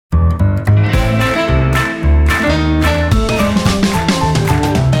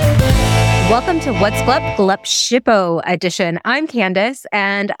Welcome to What's Glup Shippo edition. I'm Candace,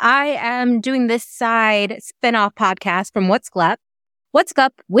 and I am doing this side spinoff podcast from What's Glup. What's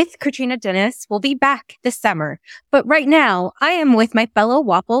Glup with Katrina Dennis will be back this summer. But right now, I am with my fellow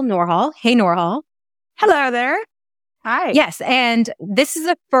Waffle Noor-Hal. Hey, Noor-Hal. Hello there. Hi. Yes, and this is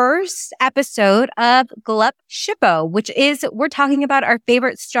the first episode of Glup Shippo, which is we're talking about our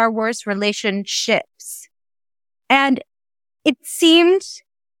favorite Star Wars relationships. And it seemed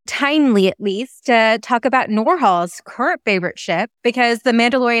timely, at least, to talk about Noor-Hal's current favorite ship because The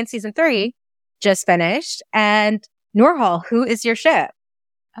Mandalorian Season 3 just finished. And Noor-Hal, who is your ship?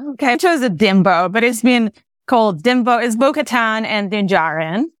 Okay, I chose a Dimbo, but it's been called Dimbo. It's Bo-Katan and then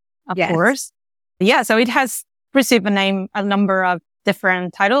Djarin, of course. Yeah, so it has received a number of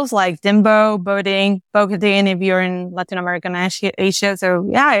different titles like Dimbo, BoDin, Bo-Katan if you're in Latin America and Asia. So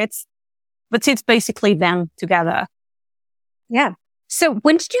yeah, but it's basically them together. Yeah. So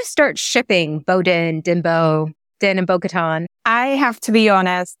when did you start shipping BoDin, Dimbo, Din, and Bo-Katan? I have to be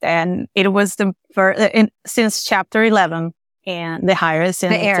honest, and it was the first, since chapter 11 and the highest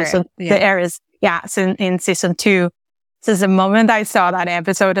in in season 2. Since the moment I saw that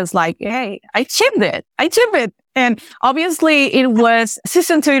episode, it's like, hey, I chipped it. And obviously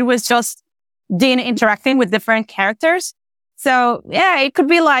season 2, it was just Din interacting with different characters. So yeah, it could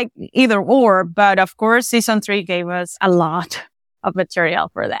be like either or, but of course, season 3 gave us a lot of material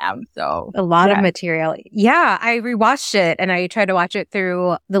for them. So a lot of material. Yeah, I rewatched it and I tried to watch it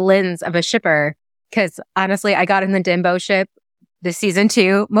through the lens of a shipper because honestly, I got in the Dimbo ship this season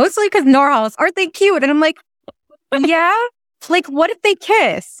 2, mostly because Noor-Hal's, aren't they cute? And I'm like, yeah, like what if they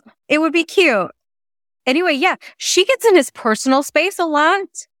kiss? It would be cute. Anyway, yeah, she gets in his personal space a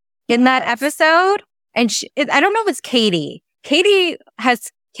lot in that episode. And I don't know if it's Katie. Katie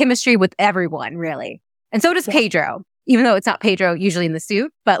has chemistry with everyone, really. And so does Pedro. Even though it's not Pedro usually in the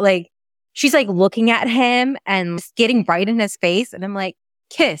suit, but like, she's like looking at him and just getting right in his face. And I'm like,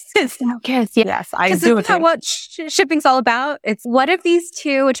 kiss. Kiss. Yes, I do. Isn't that what shipping's all about? It's what if these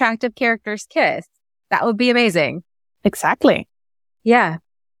two attractive characters kiss? That would be amazing. Exactly. Yeah.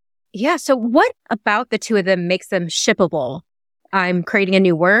 Yeah. So what about the two of them makes them shippable? I'm creating a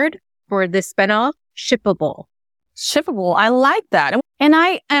new word for this spinoff, shippable. Shippable. I like that. And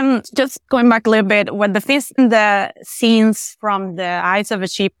I am just going back a little bit when the scenes from the eyes of a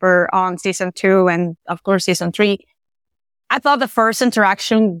shipper on season 2 and of course season 3, I thought the first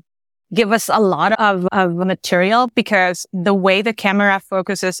interaction gave us a lot of material because the way the camera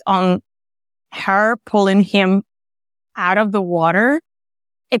focuses on her pulling him out of the water,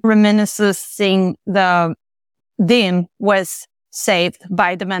 it reminisces seeing the Din was saved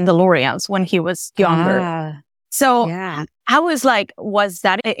by the Mandalorians when he was younger. So I was like, was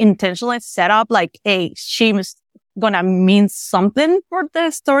that intentionally set up? Like, hey, she's gonna mean something for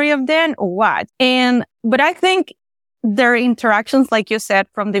the story of Dan or what? But I think their interactions, like you said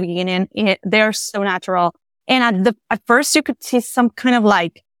from the beginning, they're so natural. And at first you could see some kind of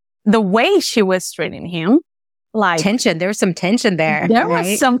like the way she was treating him, like tension. There was some tension there. There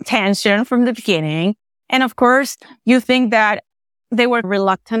was some tension from the beginning. And of course, you think that they were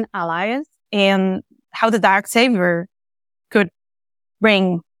reluctant allies and how the Darksaber could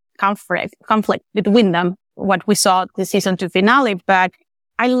bring conflict between them, what we saw the season 2 finale. But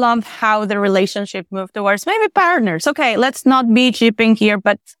I love how the relationship moved towards maybe partners. Okay, let's not be shipping here,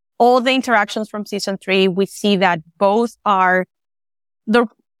 but all the interactions from season 3, we see that both are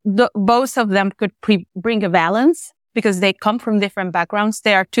both of them could bring a balance because they come from different backgrounds.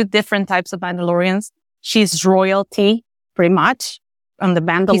 They are two different types of Mandalorians. She's royalty, pretty much, on the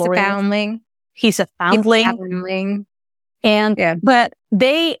Mandalorian. He's a foundling. But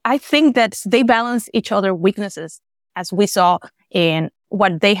I think that they balance each other's weaknesses as we saw in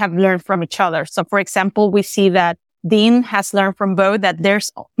what they have learned from each other. So for example, we see that Din has learned from Bo that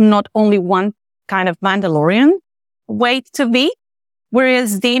there's not only one kind of Mandalorian way to be,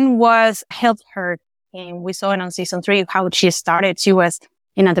 whereas Din was helped her. And we saw it on season 3, how she started. She was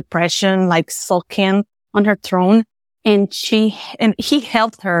in a depression, like sulking on her throne. And he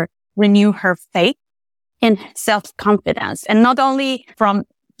helped her renew her faith and self-confidence. And not only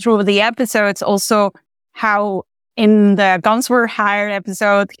through the episodes, also how in the Guns Were Hired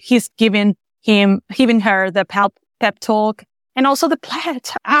episode, he's giving her the pep talk and also the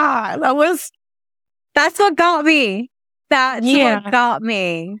pledge. That's what got me. What got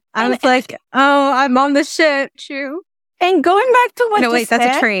me. I was like, oh, I'm on the ship, true. And going back to what you said.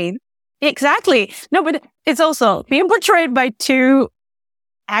 That's a train. Exactly. No, but it's also being portrayed by two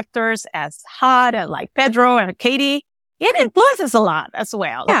actors as hot and like Pedro and Katie. It influences a lot as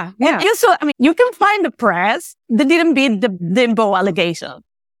well. Yeah. And also, you can find the press that didn't beat the Dimbo allegation.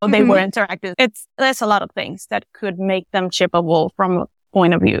 they were interactive. There's a lot of things that could make them shippable from a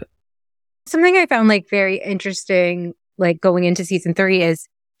point of view. Something I found like very interesting, like going into season 3 is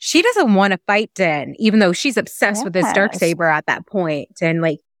she doesn't want to fight Din, even though she's obsessed with this Darksaber at that point. And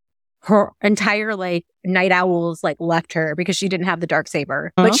like her entire like night owls like left her because she didn't have the Darksaber.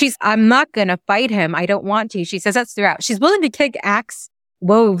 But I'm not going to fight him. I don't want to. She says that's throughout. She's willing to kick Axe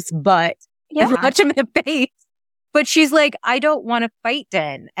Wove's butt and punch him in the face. But she's like, I don't want to fight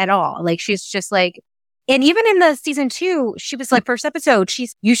Din at all. Like, she's just like, and even in the season 2, she was like, first episode,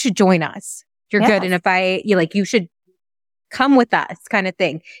 you should join us. You're good in a fight. You should come with us kind of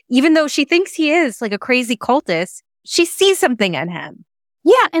thing. Even though she thinks he is like a crazy cultist, she sees something in him.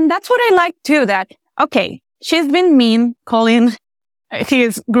 Yeah. And that's what I like too, that, okay, she's been mean calling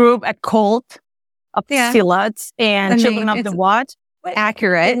his group a cult of zealots and children of the what?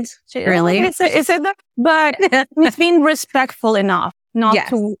 Accurate, really. Is it that? But it's been respectful enough not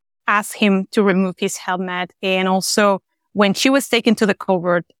to ask him to remove his helmet. And also, when she was taken to the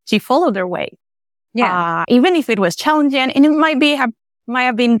covert, she followed her way. Yeah. Even if it was challenging, and it might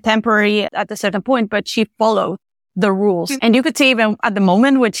have been temporary at a certain point, but she followed the rules. And you could see even at the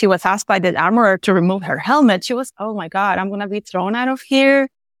moment when she was asked by the armorer to remove her helmet, she was, oh my God, I'm going to be thrown out of here.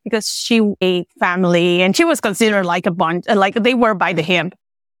 Because she a family and she was considered like a bunch, like they were by the hip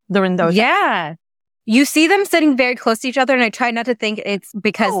during those. Yeah. You see them sitting very close to each other. And I try not to think it's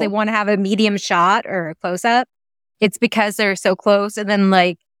because they want to have a medium shot or a close up. It's because they're so close. And then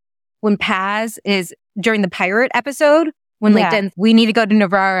like when Paz is during the pirate episode, when like we need to go to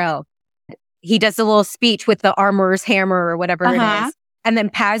Navarro, he does a little speech with the armorer's hammer or whatever it is. And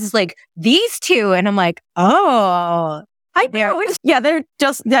then Paz is like, these two. And I'm like, oh. I know. Yeah, they're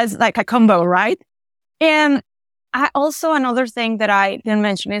just, there's like a combo, right? And another thing that I didn't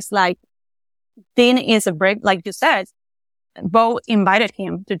mention is like, Din is a brave, like you said, Bo invited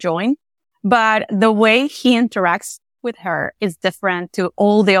him to join, but the way he interacts with her is different to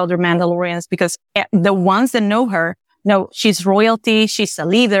all the other Mandalorians because the ones that know her know she's royalty, she's a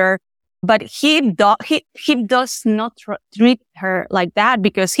leader, but he does not treat her like that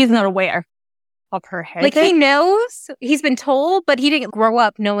because he's not aware of her heritage. Like he knows, he's been told, but he didn't grow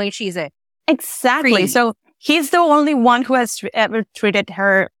up knowing she's a exactly. So he's the only one who has ever treated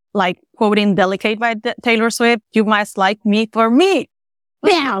her like quoting "delicate" by Taylor Swift. You must like me for me.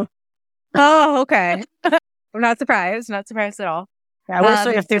 Bam. Oh, okay. I'm not surprised. Not surprised at all. Yeah, we're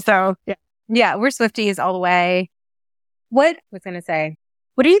Swifties, so yeah, we're Swifties all the way. What I was gonna say?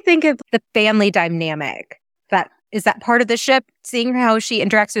 What do you think of the family dynamic? Is that part of the ship? Seeing how she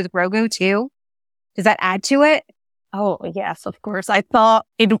interacts with Grogu too. Does that add to it? Oh, yes, of course. I thought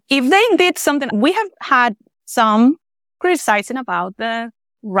if they did something, we have had some criticizing about the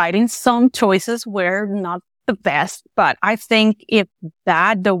writing. Some choices were not the best, but I think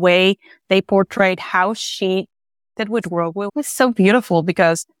the way they portrayed how she did with Grogu was so beautiful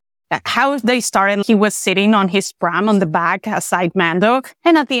because how they started, he was sitting on his pram on the back aside Mando,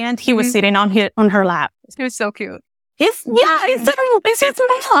 and at the end he was sitting on her lap. It was so cute. It's his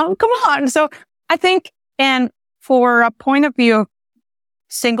mom. Come on. So I think, and for a point of view,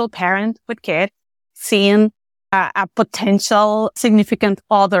 single parent with kid, seeing a potential significant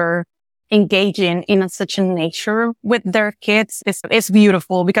other engaging in such a nature with their kids is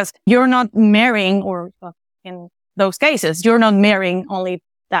beautiful because you're not marrying, or in those cases, you're not marrying only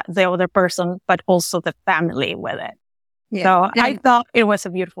the other person, but also the family with it. Yeah. So I thought it was a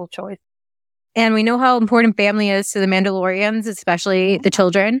beautiful choice. And we know how important family is to the Mandalorians, especially the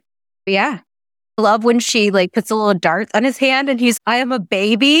children. But yeah. I love when she like puts a little dart on his hand and I am a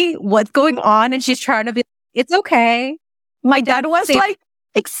baby. What's going on? And she's trying to be, it's okay. My dad was like,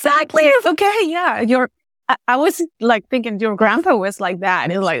 exactly. It's okay. Yeah. I was like thinking your grandpa was like that.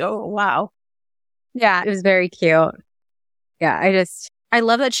 And it was like, oh, wow. Yeah. It was very cute. Yeah. I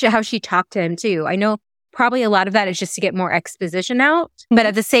love that how she talked to him too. I know probably a lot of that is just to get more exposition out. But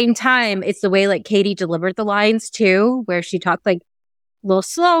at the same time, it's the way like Katie delivered the lines too, where she talked like a little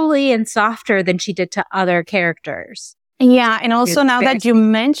slowly and softer than she did to other characters. Yeah. And also now that you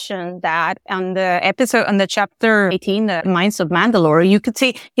mentioned that on the chapter 18, The Minds of Mandalore, you could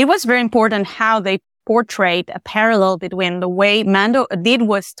see it was very important how they portrayed a parallel between the way Mando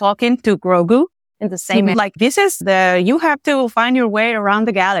was talking to Grogu in the same, like this is you have to find your way around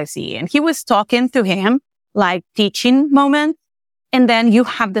the galaxy. And he was talking to him like teaching moment. And then you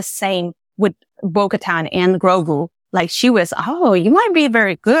have the same with Bo-Katan and Grogu. Like she was, oh, you might be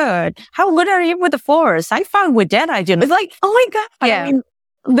very good. How good are you with the Force? I found with Jedi, you know. It's like, oh my God. Yeah. I mean,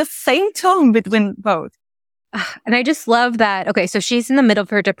 the same tone between both. And I just love that. Okay, so she's in the middle of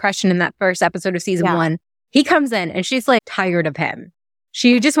her depression in that first episode of season 1. He comes in and she's like tired of him.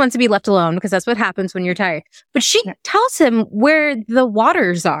 She just wants to be left alone because that's what happens when you're tired. But she tells him where the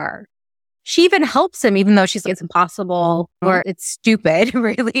waters are. She even helps him, even though she's like, it's impossible or it's stupid,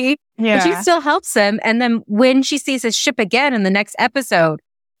 really. Yeah. But she still helps him. And then when she sees his ship again in the next episode,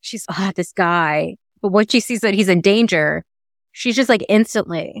 she's, this guy. But when she sees that he's in danger, she's just like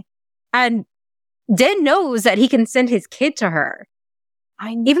instantly. And Din knows that he can send his kid to her.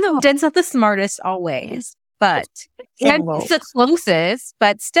 Even though Din's not the smartest always, but it's the closest,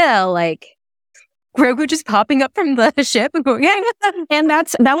 but still like Grogu just popping up from the ship and going, yeah. And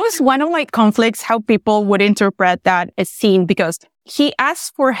that was one of my conflicts, how people would interpret that scene, because he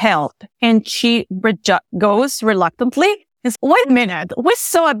asks for help and she goes reluctantly. It's, wait a minute. We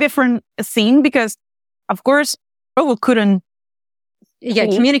saw a different scene because, of course, Grogu couldn't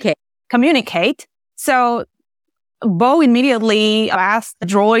communicate. So Bo immediately asked the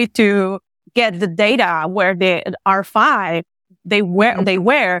droid to get the data where the R5 they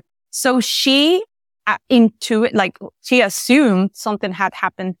were. So she she assumed something had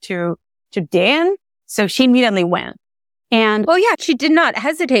happened to Dan. So she immediately went. And she did not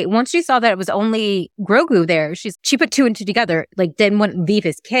hesitate. Once she saw that it was only Grogu there, she put two and two together. Like, Din wouldn't leave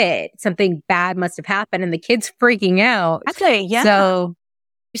his kid. Something bad must have happened, and the kid's freaking out. Okay, yeah. So,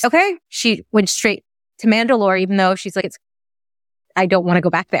 she went straight to Mandalore, even though she's like, I don't want to go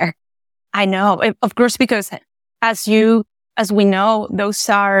back there. I know, of course, because as we know, those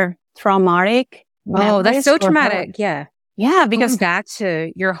are traumatic. Oh, that's so traumatic. Yeah. Yeah, because back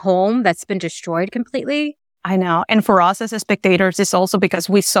to your home that's been destroyed completely. I know. And for us as spectators, it's also because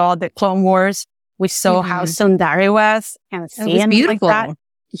we saw the Clone Wars. We saw how Sundari was. And it was beautiful. Like that.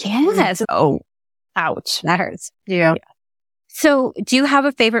 Yes. Oh, ouch. That hurts. Yeah. So do you have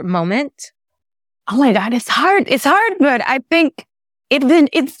a favorite moment? Oh my God, it's hard. It's hard, but I think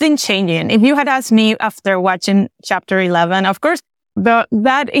it's been changing. If you had asked me after watching chapter 11, of course,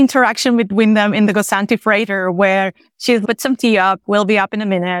 that interaction between them in the Gosanti freighter where she puts some tea up, we'll be up in a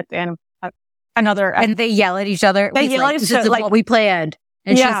minute, and and they yell at each other. They yell at each other, like, what we planned.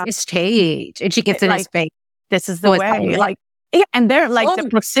 And she's like, it's staged. And she gets in his face. This is the way. Like, and they're like the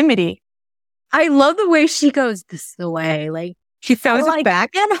proximity. I love the way she goes, this is the way. Like, she throws it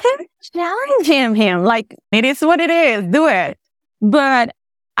back at him. Challenge him. Like, it is what it is. Do it. But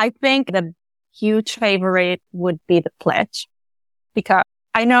I think the huge favorite would be the pledge. Because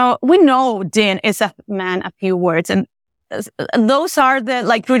we know Din is a man of few words. And those are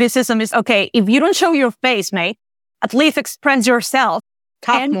the criticism is, okay, if you don't show your face, mate, at least express yourself.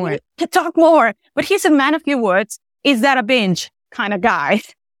 Talk more. But he's a man of few words. Is that a binge kind of guy?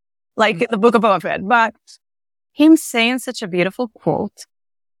 Like the Book of Boba Fett. But him saying such a beautiful quote,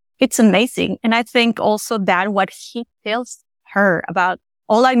 it's amazing. And I think also that what he tells her about,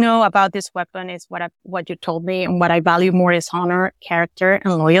 all I know about this weapon is what you told me, and what I value more is honor, character,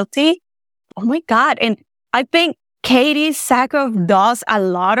 and loyalty. Oh my God. And I think Katie Sackhoff does a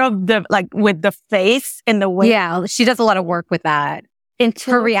lot of with the face and the way. Yeah, she does a lot of work with that.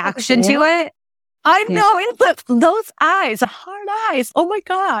 Her reaction to it. I know. It's those eyes, hard eyes. Oh my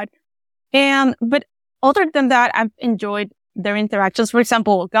God. But other than that, I've enjoyed their interactions. For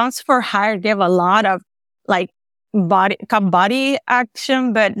example, Guns for Hire gave a lot of body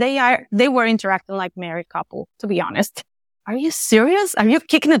action, but they were interacting like married couple, to be honest. Are you serious? Are you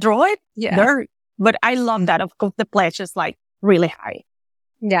kicking a droid? Yeah. But I love that. Of course, the pledge is really high.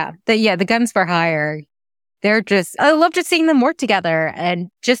 Yeah. The Guns for Hire, they're just, I love just seeing them work together, and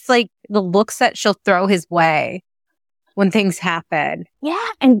just the looks that she'll throw his way when things happen. Yeah.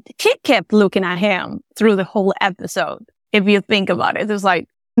 And she kept looking at him through the whole episode. If you think about it, it's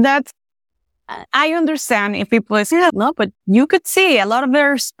that's, I understand if people say, no, but you could see a lot of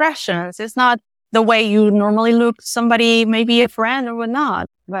their expressions. It's not the way you normally look somebody, maybe a friend or whatnot.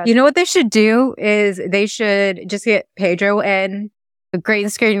 But you know what they should do is they should just get Pedro in a green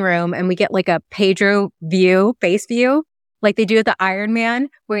screen room, and we get a Pedro face view, like they do at the Iron Man,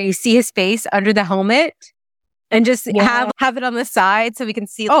 where you see his face under the helmet, and just have it on the side so we can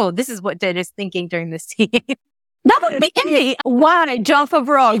see, this is what Din is thinking during this scene. That would be easy. Why, John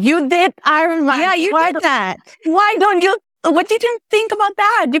Favreau? You did Iron Man. Yeah, you did that. Why don't you? What did you think about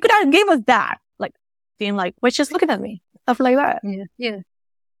that? You could have gave us that. Being wait, just looking at me. Stuff like that. Yeah.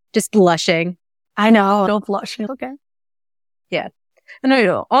 Just blushing. I know. Don't blush. Okay. Yeah. And I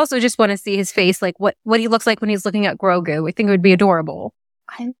also just want to see his face, what he looks like when he's looking at Grogu. I think it would be adorable.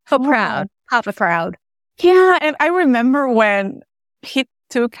 I'm so proud. Papa proud. Yeah. And I remember when he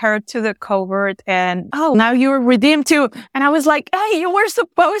took her to the covert and, now you're redeemed too. And I was like, hey, you were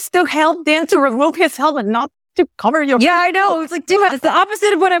supposed to help Dan to remove his helmet, not to cover your face. I know. It was dude, it's the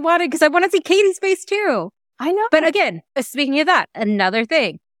opposite of what I wanted, because I want to see Katie's face too. I know. But again, speaking of that, another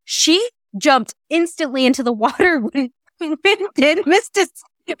thing, she jumped instantly into the water when Din missed it.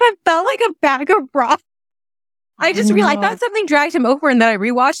 It felt like a bag of rocks. I just realized, I thought something dragged him over, and then I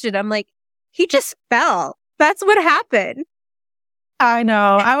rewatched it. I'm like, he just fell. That's what happened. I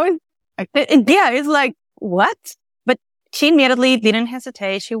know. It's like, what? But she immediately didn't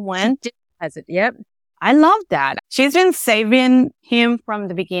hesitate. She went. Yep. I love that. She's been saving him from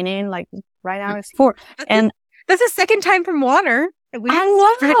the beginning, like right now it's 4. And that's the second time from water.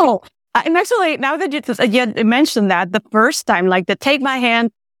 I know. And actually, now that you mentioned that, the first time, like the take my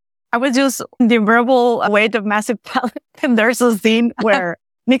hand, I was just the verbal weight of massive talent. And there's a scene where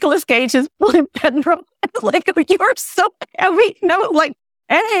Nicolas Cage is pulling Pedro. It's like, you're so heavy. No, like,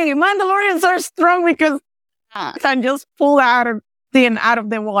 hey, Mandalorians are strong because can just pull out of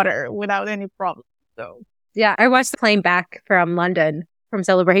the water without any problem. So yeah, I watched the plane back from London from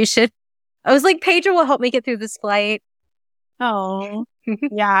Celebration. I was like, Pedro will help me get through this flight. Oh,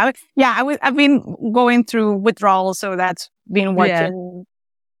 yeah. I've been going through withdrawal, so that's been watching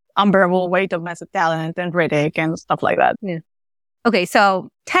Unbearable Weight of Massive Talent and Riddick and stuff like that. Yeah. Okay, so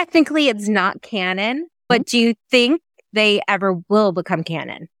technically it's not canon, but do you think they ever will become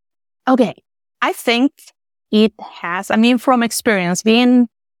canon? Okay, I think it has. I mean, from experience, being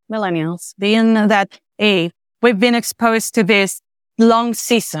millennials, being that we've been exposed to these long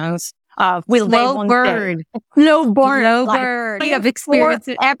seasons of slow burn. We have experienced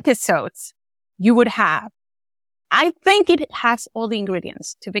 4 episodes you would have. I think it has all the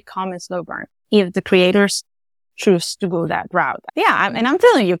ingredients to become a slow burn if the creators choose to go that route. Yeah, and I'm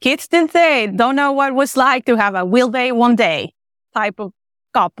telling you, kids today don't know what it was like to have a will they, one day type of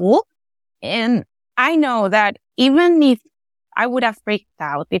couple. And I know that even if I would have freaked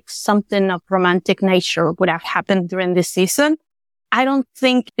out if something of romantic nature would have happened during this season, I don't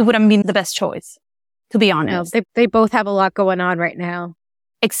think it would have been the best choice, to be honest. No, they both have a lot going on right now.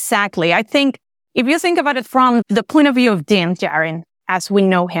 Exactly. I think if you think about it from the point of view of Djarin, as we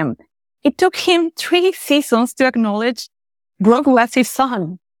know him, it took him 3 seasons to acknowledge Grogu as his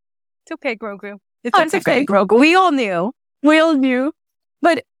son. It's okay, Grogu. It's okay, Grogu. We all knew.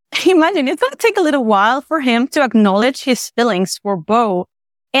 But imagine, it's going to take a little while for him to acknowledge his feelings for Bo.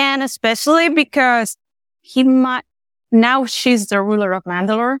 And especially because now she's the ruler of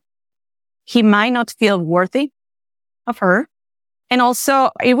Mandalore. He might not feel worthy of her. And also,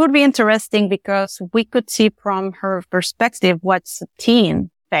 it would be interesting because we could see from her perspective what's a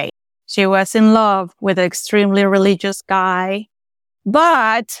teen phase. She was in love with an extremely religious guy.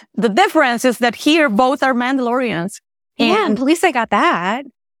 But the difference is that here, both are Mandalorians. And at least I got that.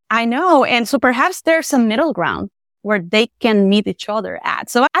 I know. And so perhaps there's a middle ground where they can meet each other at.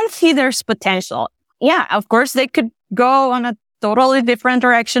 So I see there's potential. Yeah, of course, they could go on a totally different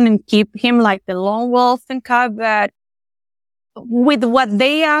direction and keep him like the lone wolf and cub, but with what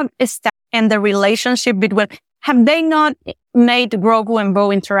they have established and the relationship between, have they not made Grogu and Bo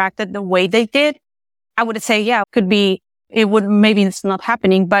interacted the way they did? I would say, yeah, maybe it's not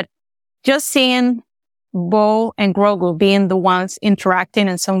happening, but just seeing Bo and Grogu being the ones interacting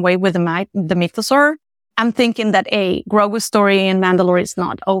in some way with the mythosaur, I'm thinking that Grogu's story in Mandalore is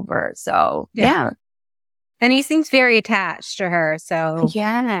not over. So yeah. And he seems very attached to her. So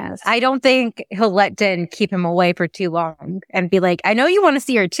yes, I don't think he'll let Din keep him away for too long and be like, I know you want to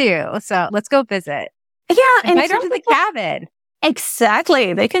see her too. So let's go visit. Yeah. And invite her to the cabin.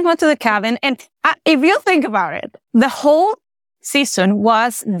 Exactly. They can go to the cabin. And if you think about it, the whole season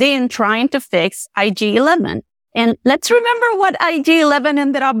was Din trying to fix IG-11. And let's remember what IG-11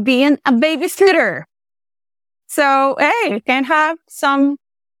 ended up being, a babysitter. So, can have some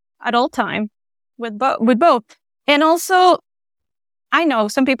adult time with both. And also, I know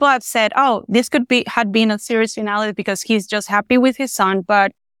some people have said, this had been a series finale because he's just happy with his son.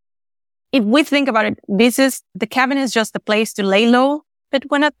 But if we think about it, the cabin is just a place to lay low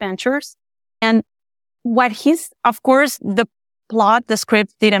between adventures. And of course, the plot, the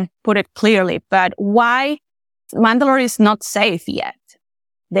script didn't put it clearly, but why Mandalore is not safe yet.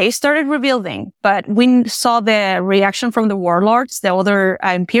 They started rebuilding, but we saw the reaction from the warlords, the other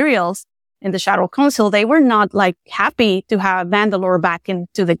Imperials in the Shadow Council. They were not happy to have Mandalore back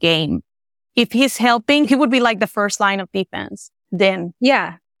into the game. If he's helping, he would be like the first line of defense then.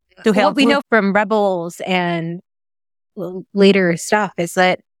 Yeah. To help. What we know from Rebels and later stuff is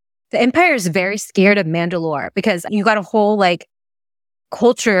that the Empire is very scared of Mandalore because you got a whole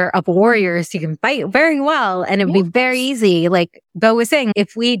culture of warriors you can fight very well, and it would be very easy. Like Bo was saying,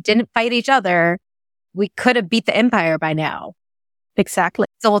 if we didn't fight each other, we could have beat the Empire by now. Exactly.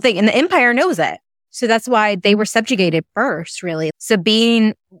 It's the whole thing. And the Empire knows it. So that's why they were subjugated first, really. So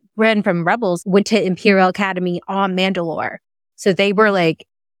being Ren from Rebels went to Imperial Academy on Mandalore. So they were like,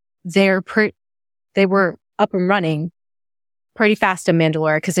 they were up and running pretty fast in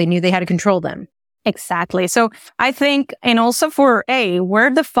Mandalore because they knew they had to control them. Exactly. So I think, and also for where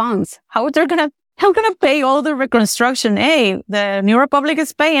are the funds? How gonna pay all the reconstruction? The New Republic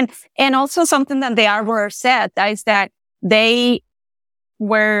is paying. And also something that the Arbor said is that they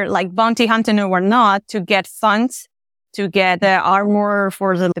were like bounty hunting or not to get funds to get the armor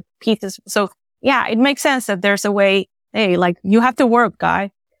for the pieces. So yeah, it makes sense that there's a way, like you have to work,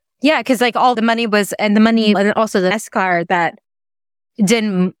 guy. Yeah, because like all the money was, and also the Beskar that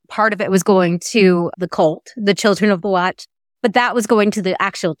part of it was going to the cult, the Children of the Watch, but that was going to the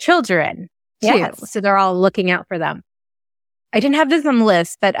actual children too. Yes. So they're all looking out for them. I didn't have this on the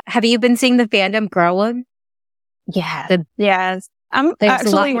list, but have you been seeing the fandom growing? Yeah. Yes. There's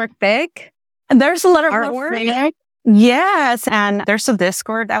a lot more big. There's a lot of artwork. Yes. And there's a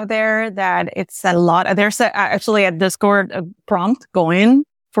Discord out there that it's a lot. There's actually a Discord prompt going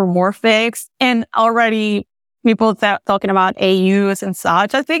for more fics, and already people talking about AUs and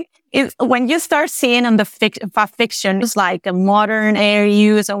such. I think when you start seeing on the fiction, it's like a modern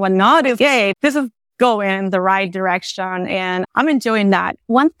AUs and whatnot, this is going in the right direction. And I'm enjoying that.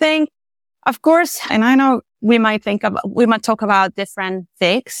 One thing, of course, and I know we might talk about different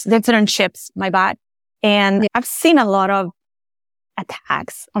fics, different ships, my bad. And I've seen a lot of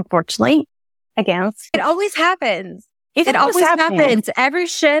attacks, unfortunately, against. It always happens. It always happens. Every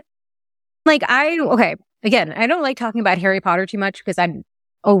ship, like again, I don't like talking about Harry Potter too much because I'm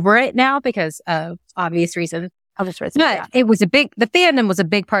over it now because of obvious reasons. But it was the fandom was a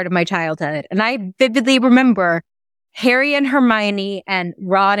big part of my childhood. And I vividly remember Harry and Hermione and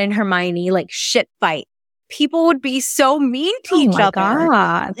Ron and Hermione, like ship fight. People would be so mean to each other.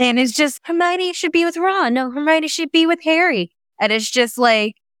 God. And it's just, Hermione should be with Ron. No, Hermione should be with Harry. And it's just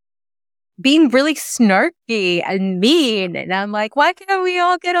like being really snarky and mean. And I'm like, why can't we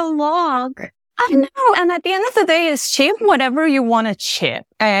all get along? I know. And at the end of the day, is ship whatever you want to ship.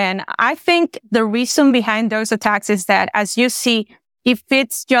 And I think the reason behind those attacks is that, as you see, if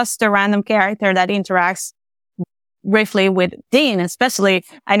it's just a random character that interacts briefly with Dean, especially,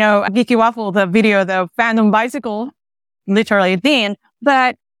 I know Geeky Waffle, the video, the fandom bicycle, literally Dean.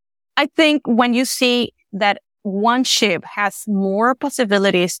 But I think when you see that one ship has more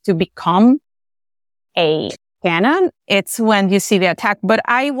possibilities to become a canon, it's when you see the attack. But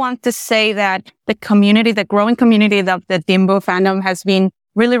I want to say that the growing community of the Dimbo fandom has been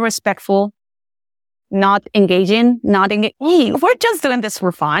really respectful, not engaging, hey, we're just doing this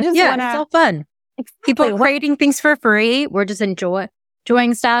for fun. It's all fun. Exactly. People creating things for free. We're just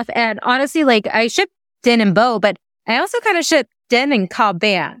enjoying stuff. And honestly, like I ship Din and Bo, but I also kind of ship Din and Cobb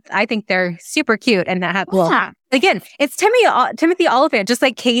Vanth. I think they're super cute. And again, it's Timothy Oliphant, just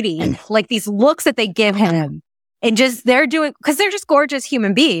like Katie, like these looks that they give him and just because they're just gorgeous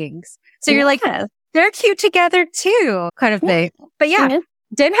human beings. So you're like, they're cute together too, kind of thing. But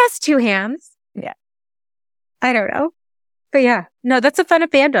Din has two hands. Yeah. I don't know. But yeah, no, that's a fun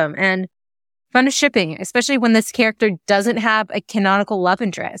of fandom and fun of shipping, especially when this character doesn't have a canonical love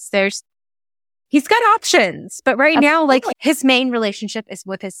interest. He's got options, but right now, like his main relationship is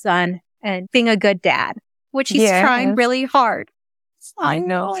with his son and being a good dad, which he's trying really hard. I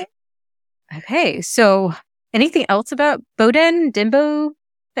know. Okay, so anything else about BoDin, Dimbo?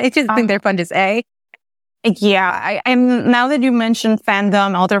 I just think they're fun to say. Yeah, and now that you mentioned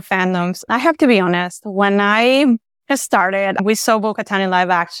fandom, other fandoms, I have to be honest. When I started, we saw Bo-Katan in live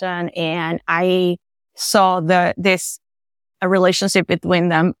action, and I saw this relationship between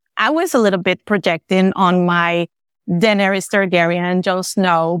them. I was a little bit projecting on my Daenerys Targaryen, Jon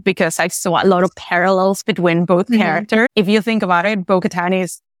Snow, because I saw a lot of parallels between both characters. If you think about it, Bo-Katan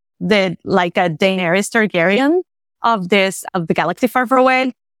is like a Daenerys Targaryen of the galaxy far, far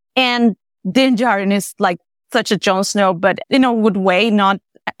away, and Din Djarin is like such a Jon Snow, but in a good way, not.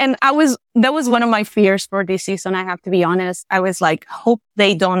 And that was one of my fears for this season. I have to be honest. I was like, hope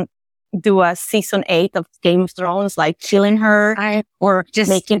they don't do a season 8 of Game of Thrones, like killing her or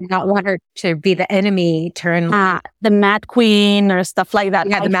just not want her to be the enemy, turn the Mad Queen or stuff like that.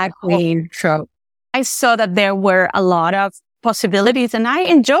 Yeah, the Mad Queen trope. I saw that there were a lot of possibilities, and I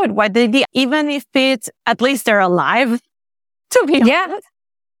enjoyed what they did, even if it's at least they're alive. To be honest.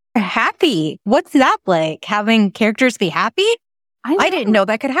 Happy. What's that like? Having characters be happy? I didn't know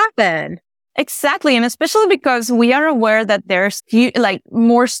that could happen. Exactly. And especially because we are aware that there's like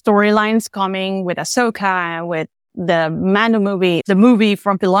more storylines coming with Ahsoka, with the Mando movie, the movie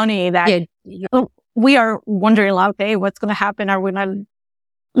from Filoni that we are wondering, like, hey, what's going to happen? Are we going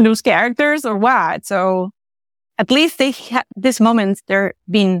to lose characters or what? So at least this moment, they're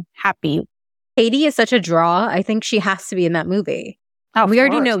being happy. Katie is such a draw. I think she has to be in that movie. Oh, we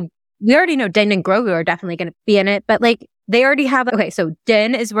already know Din and Grogu are definitely going to be in it, but like they already have. Okay, so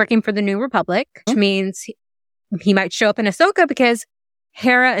Din is working for the New Republic, which means he might show up in Ahsoka because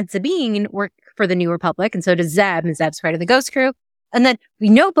Hera and Sabine work for the New Republic, and so does Zeb, and Zeb's part of the Ghost Crew. And then we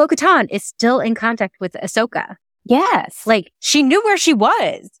know Bo-Katan is still in contact with Ahsoka. Yes, like she knew where she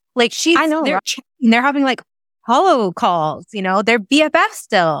was. Like I know they're having like holo calls. You know, they're BFF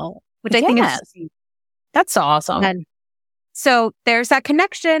still, which I think is that's awesome. And so there's that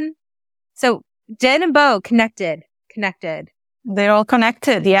connection. So Din and Bo connected. They're all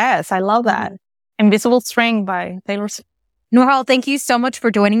connected. Yes, I love that. Invisible String by Taylor Swift. Noor-Hal, thank you so much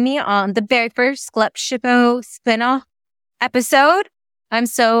for joining me on the very first Glup Shippo spinoff episode. I'm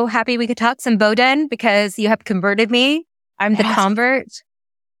so happy we could talk some BoDin because you have converted me. I'm the convert.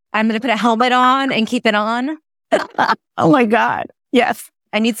 I'm going to put a helmet on and keep it on. Oh my God. Yes.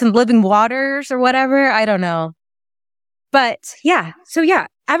 I need some living waters or whatever. I don't know. But yeah. So yeah,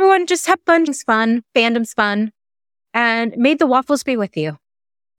 everyone just have fun. It's fun. Fandom's fun. And may the waffles be with you.